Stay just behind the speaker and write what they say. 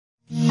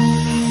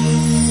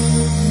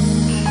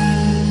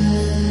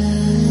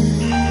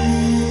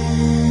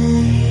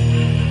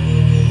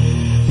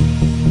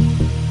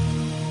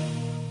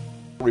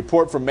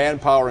report from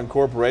Manpower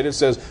Incorporated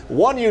says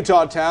one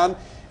Utah town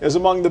is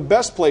among the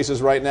best places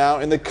right now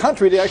in the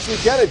country to actually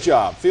get a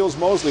job. Fields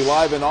Mosley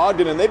live in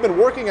Ogden, and they've been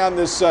working on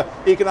this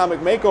economic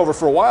makeover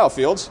for a while,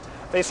 Fields.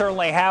 They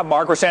certainly have,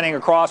 Mark. We're standing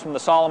across from the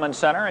Solomon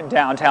Center in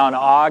downtown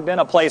Ogden,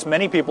 a place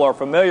many people are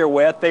familiar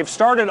with. They've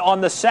started on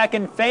the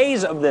second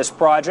phase of this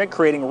project,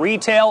 creating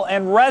retail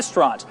and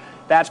restaurants.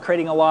 That's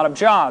creating a lot of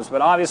jobs,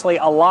 but obviously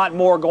a lot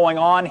more going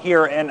on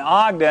here in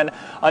Ogden,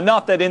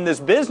 enough that in this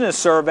business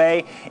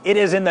survey, it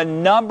is in the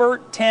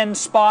number 10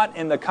 spot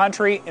in the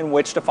country in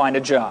which to find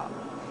a job.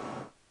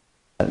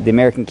 The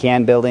American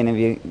Can building, if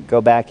you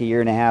go back a year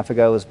and a half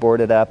ago, was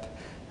boarded up.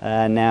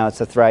 Now it's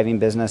a thriving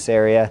business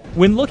area.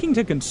 When looking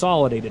to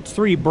consolidate its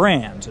three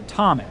brands,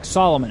 Atomic,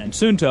 Solomon, and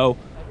Sunto,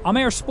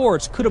 Amer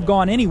Sports could have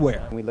gone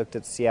anywhere. We looked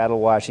at Seattle,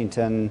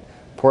 Washington,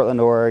 Portland,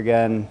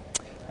 Oregon,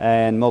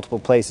 and multiple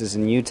places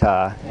in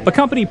Utah. But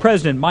company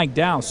president Mike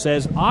Dowse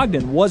says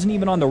Ogden wasn't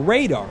even on the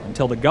radar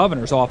until the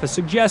governor's office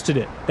suggested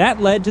it. That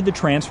led to the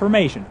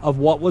transformation of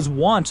what was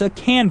once a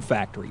can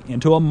factory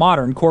into a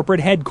modern corporate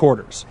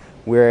headquarters.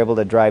 We were able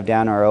to drive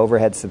down our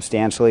overhead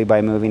substantially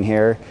by moving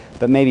here,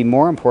 but maybe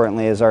more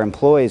importantly is our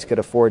employees could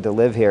afford to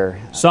live here.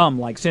 Some,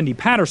 like Cindy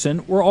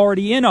Patterson, were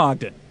already in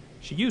Ogden.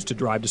 She used to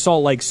drive to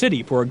Salt Lake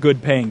City for a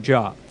good-paying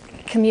job.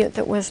 A commute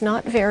that was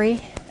not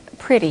very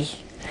pretty.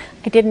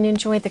 I didn't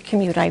enjoy the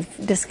commute.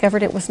 I've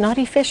discovered it was not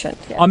efficient.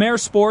 Amer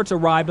Sports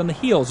arrived on the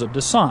heels of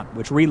Descent,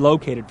 which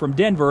relocated from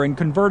Denver and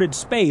converted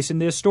space in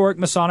the historic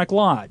Masonic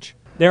Lodge.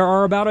 There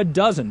are about a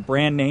dozen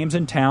brand names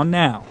in town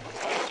now,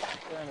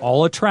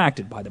 all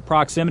attracted by the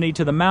proximity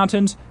to the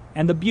mountains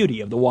and the beauty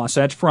of the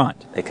Wasatch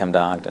Front. They come to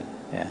Ogden,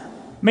 yeah.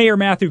 Mayor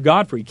Matthew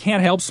Godfrey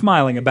can't help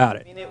smiling about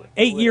it.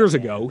 8 years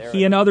ago,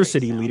 he and other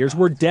city leaders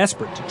were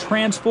desperate to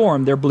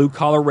transform their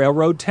blue-collar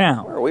railroad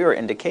town. We were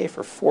in decay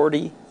for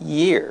 40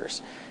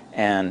 years,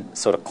 and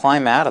so to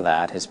climb out of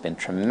that has been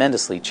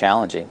tremendously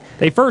challenging.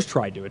 They first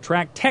tried to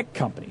attract tech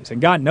companies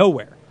and got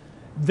nowhere.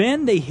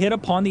 Then they hit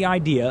upon the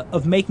idea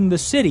of making the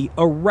city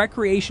a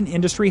recreation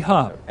industry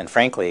hub. And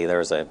frankly, there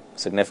was a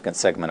significant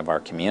segment of our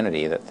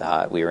community that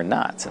thought we were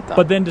nuts.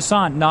 But then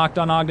Descent knocked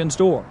on Ogden's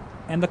door,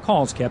 and the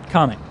calls kept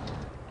coming.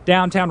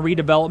 Downtown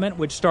redevelopment,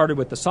 which started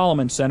with the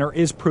Solomon Center,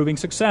 is proving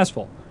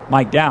successful.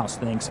 Mike Dowse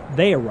thinks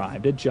they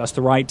arrived at just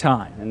the right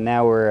time. And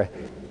now we're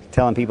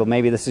telling people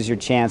maybe this is your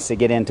chance to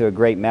get into a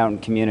great mountain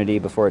community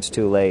before it's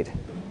too late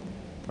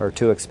or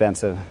too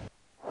expensive.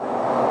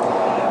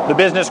 The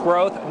business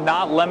growth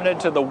not limited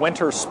to the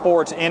winter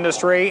sports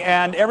industry,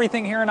 and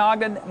everything here in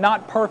Ogden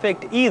not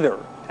perfect either.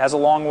 It has a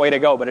long way to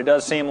go, but it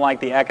does seem like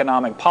the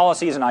economic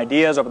policies and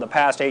ideas over the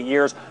past 8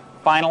 years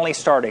finally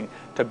starting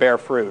to bear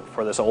fruit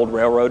for this old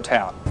railroad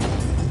town.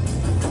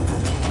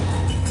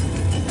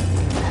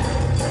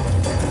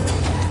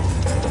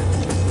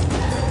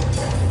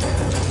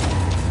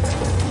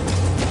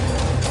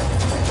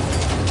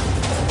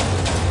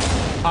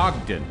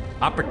 Ogden,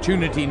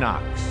 opportunity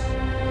knocks.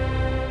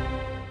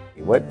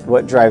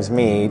 What drives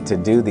me to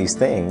do these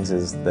things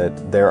is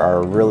that there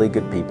are really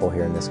good people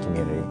here in this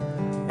community,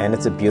 and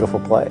it's a beautiful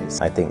place.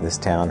 I think this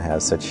town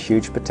has such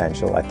huge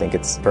potential. I think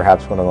it's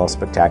perhaps one of the most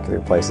spectacular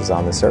places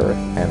on this earth,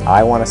 and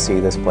I want to see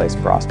this place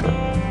prosper.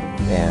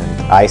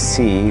 And I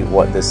see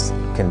what this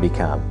can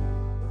become.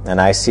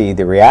 And I see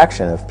the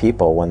reaction of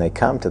people when they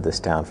come to this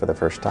town for the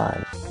first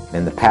time.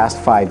 In the past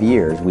 5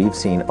 years, we've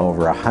seen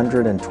over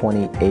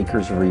 120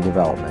 acres of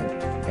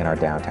redevelopment in our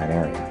downtown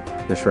area.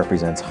 This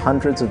represents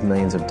hundreds of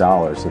millions of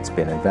dollars that's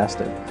been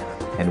invested.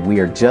 And we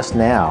are just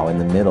now in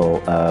the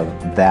middle of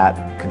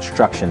that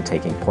construction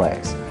taking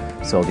place.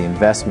 So the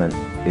investment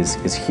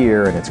is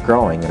here and it's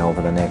growing, and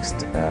over the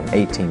next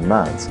 18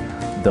 months,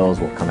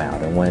 those will come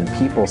out. And when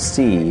people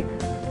see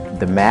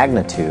the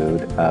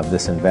magnitude of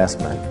this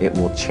investment, it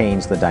will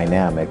change the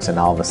dynamics, and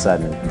all of a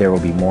sudden there will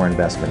be more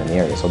investment in the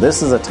area. So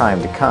this is a time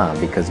to come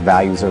because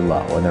values are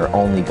low and they're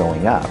only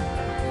going up.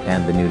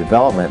 And the new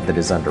development that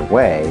is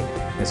underway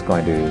is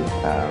going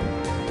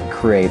to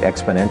create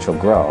exponential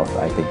growth,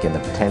 I think, in the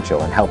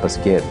potential and help us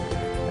get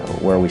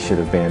where we should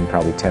have been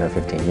probably 10 or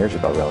 15 years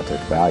ago relative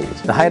to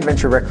values. The High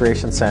Adventure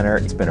Recreation Center,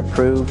 it's been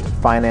approved,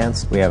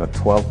 financed. We have a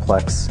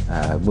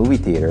 12-plex movie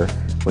theater,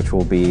 which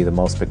will be the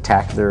most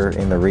spectacular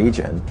in the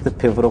region, the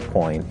pivotal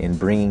point in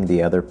bringing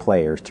the other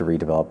players to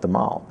redevelop the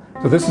mall.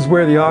 So this is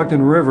where the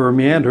Ogden River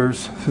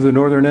meanders through the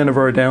northern end of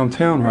our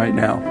downtown right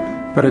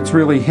now, but it's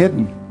really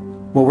hidden.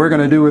 What we're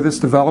going to do with this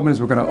development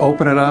is we're going to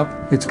open it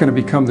up. It's going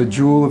to become the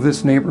jewel of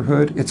this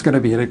neighborhood. It's going to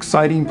be an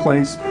exciting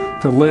place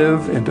to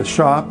live and to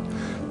shop.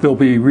 There'll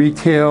be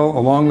retail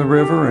along the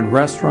river and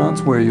restaurants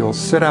where you'll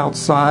sit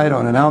outside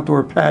on an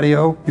outdoor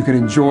patio. You can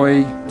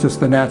enjoy just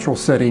the natural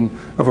setting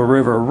of a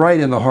river right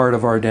in the heart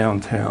of our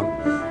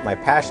downtown. My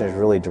passion is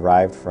really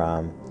derived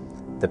from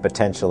the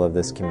potential of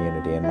this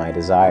community and my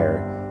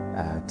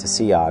desire to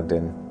see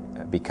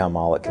Ogden become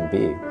all it can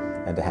be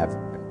and to have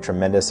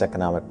tremendous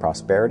economic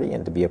prosperity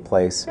and to be a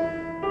place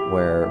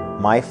where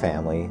my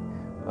family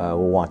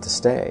will want to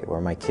stay, where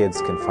my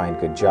kids can find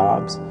good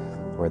jobs,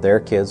 where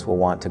their kids will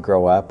want to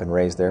grow up and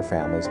raise their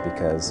families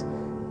because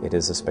it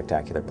is a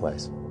spectacular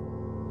place.